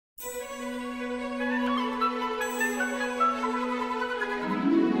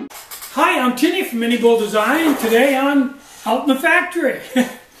I'm Tinny from minibulldesign. Today I'm out in the factory.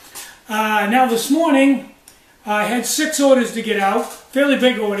 Now this morning I had 6 orders to get out, fairly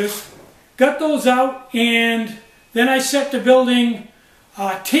big orders. Got those out, and then I set to building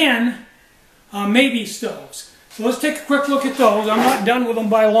 10 maybe stoves. So let's take a quick look at those. I'm not done with them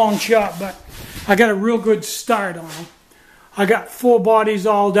by a long shot, but I got a real good start on them. I got 4 bodies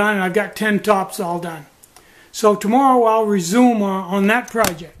all done, and I've got 10 tops all done. So tomorrow I'll resume on that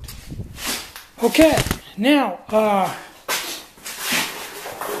project. Okay, now a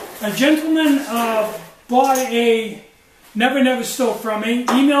gentleman bought a Never stove from me,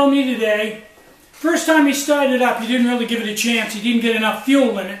 emailed me today. First time he started up, he didn't really give it a chance. He didn't get enough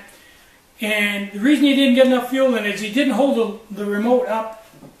fuel in it. And the reason he didn't get enough fuel in it is he didn't hold the remote up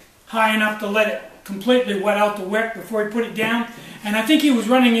high enough to let it completely wet out the wick before he put it down. And I think he was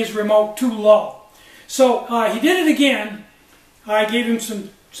running his remote too low. So he did it again. I gave him some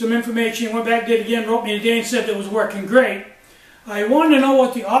information. He went back, did it again, wrote me today and said that it was working great. I wanted to know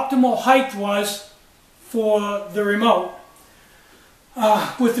what the optimal height was for the remote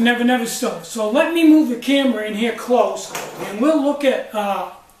with the Never stove. So let me move the camera in here close, and we'll look at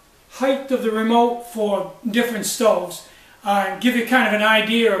height of the remote for different stoves. Give you kind of an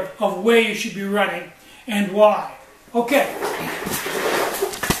idea of where you should be running and why. Okay.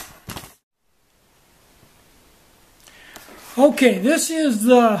 Okay, this is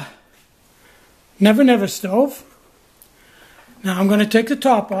the Never stove. Now I'm going to take the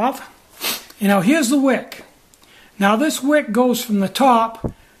top off. And now here's the wick. Now this wick goes from the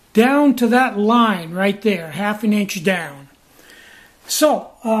top down to that line right there, ½ an inch down.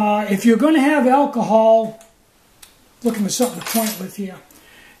 So if you're going to have alcohol, looking for something to point with here.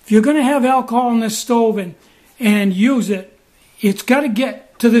 If you're going to have alcohol on this stove and use it, it's got to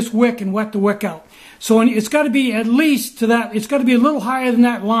get to this wick and wet the wick out. So it's got to be at least to that, it's got to be a little higher than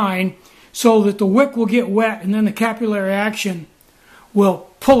that line so that the wick will get wet, and then the capillary action will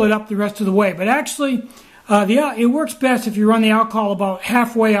pull it up the rest of the way. But actually, it works best if you run the alcohol about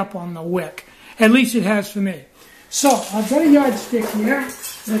halfway up on the wick. At least it has for me. So I've got a yardstick here.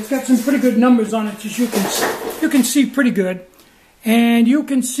 It's got some pretty good numbers on it, as you can see pretty good. And you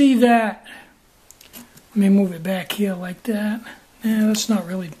can see that, let me move it back here like that. That's not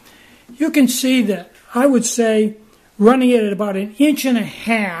really, you can see that I would say running it at about 1.5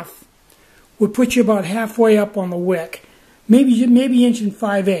 inches would put you about halfway up on the wick. Maybe 1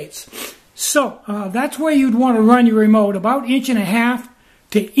 5/8. So that's where you'd want to run your remote, about 1.5 inches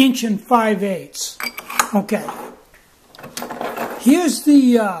to 1 5/8. Okay. Here's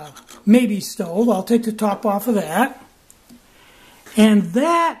the maybe stove. I'll take the top off of that. And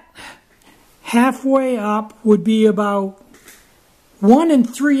that halfway up would be about 1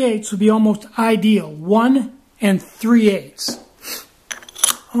 3/8 would be almost ideal. 1 3/8.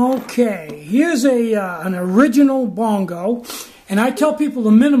 Okay, here's an original bongo, and I tell people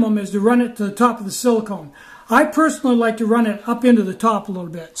the minimum is to run it to the top of the silicone. I personally like to run it up into the top a little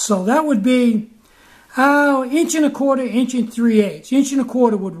bit, so that would be 1 1/4 inch, 1 3/8. 1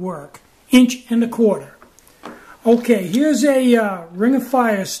 1/4 would work. 1 1/4. Okay, here's a Ring of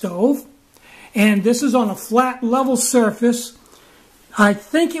Fire stove, and this is on a flat level surface. I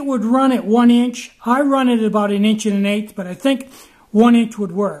think it would run at 1 inch. I run it at about 1 1/8, but I think 1 inch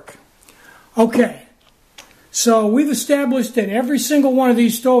would work. Okay, so we've established that every single one of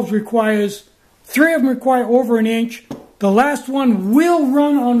these stoves requires, 3 of them require over 1 inch. The last one will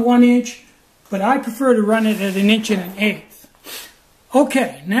run on 1 inch, but I prefer to run it at 1 1/8.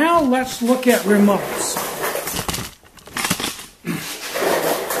 Okay, now let's look at remotes.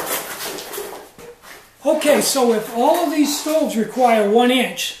 Okay, so if all of these stoves require 1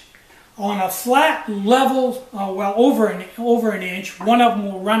 inch, on a flat level, well, over an inch, one of them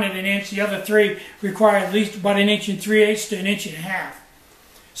will run at 1 inch, the other 3 require at least about 1 3/8 to 1 1/2.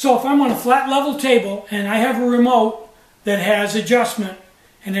 So if I'm on a flat level table and I have a remote that has adjustment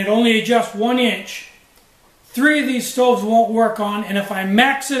and it only adjusts 1 inch, 3 of these stoves won't work on, and if I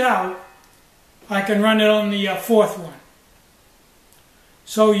max it out, I can run it on the 4th one.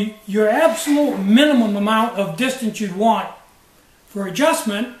 So your absolute minimum amount of distance you'd want for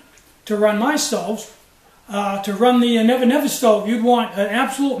adjustment to run my stoves, to run the Never stove, you'd want an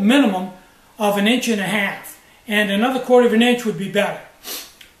absolute minimum of 1 1/2 inches, and another 1/4 inch would be better.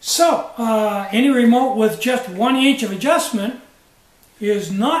 So any remote with just 1 inch of adjustment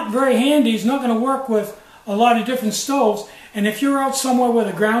is not very handy. It's not going to work with a lot of different stoves. And if you're out somewhere where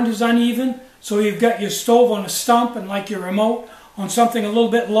the ground is uneven, so you've got your stove on a stump and like your remote on something a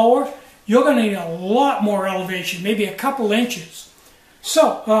little bit lower, you're going to need a lot more elevation, maybe a couple inches.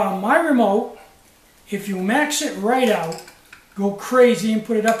 So my remote, if you max it right out, go crazy and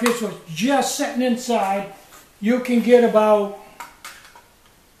put it up here so it's just sitting inside, you can get about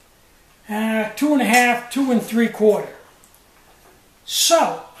 2.5, 2 3/4.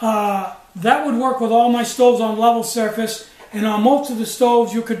 So that would work with all my stoves on level surface, and on most of the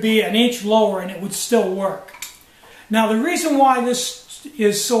stoves you could be an inch lower and it would still work. Now the reason why this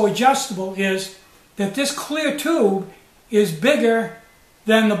is so adjustable is that this clear tube is bigger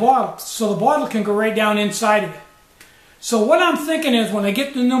than the bottle, so the bottle can go right down inside of it. So what I'm thinking is, when I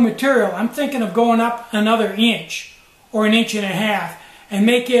get the new material, I'm thinking of going up another inch or an inch and a half and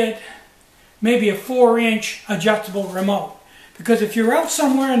make it maybe a 4-inch adjustable remote. Because if you're out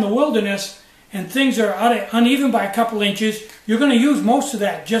somewhere in the wilderness and things are uneven by a couple inches, you're going to use most of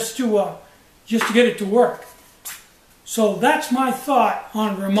that just to get it to work. So that's my thought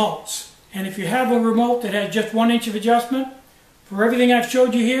on remotes. And if you have a remote that has just 1 inch of adjustment, for everything I've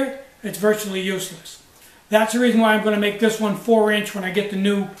showed you here, it's virtually useless. That's the reason why I'm going to make this one 4-inch when I get the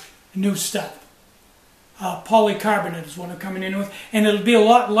new stuff. Polycarbonate is what I'm coming in with. And it'll be a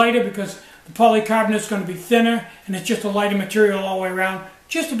lot lighter because the polycarbonate is going to be thinner and it's just a lighter material all the way around.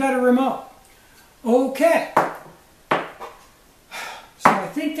 Just a better remote. Okay. So I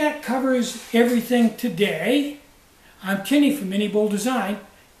think that covers everything today. I'm Tinny from minibulldesign.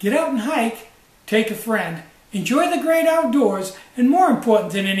 Get out and hike, take a friend, enjoy the great outdoors, and more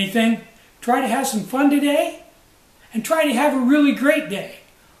important than anything, try to have some fun today and try to have a really great day.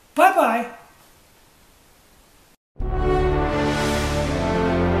 Bye-bye.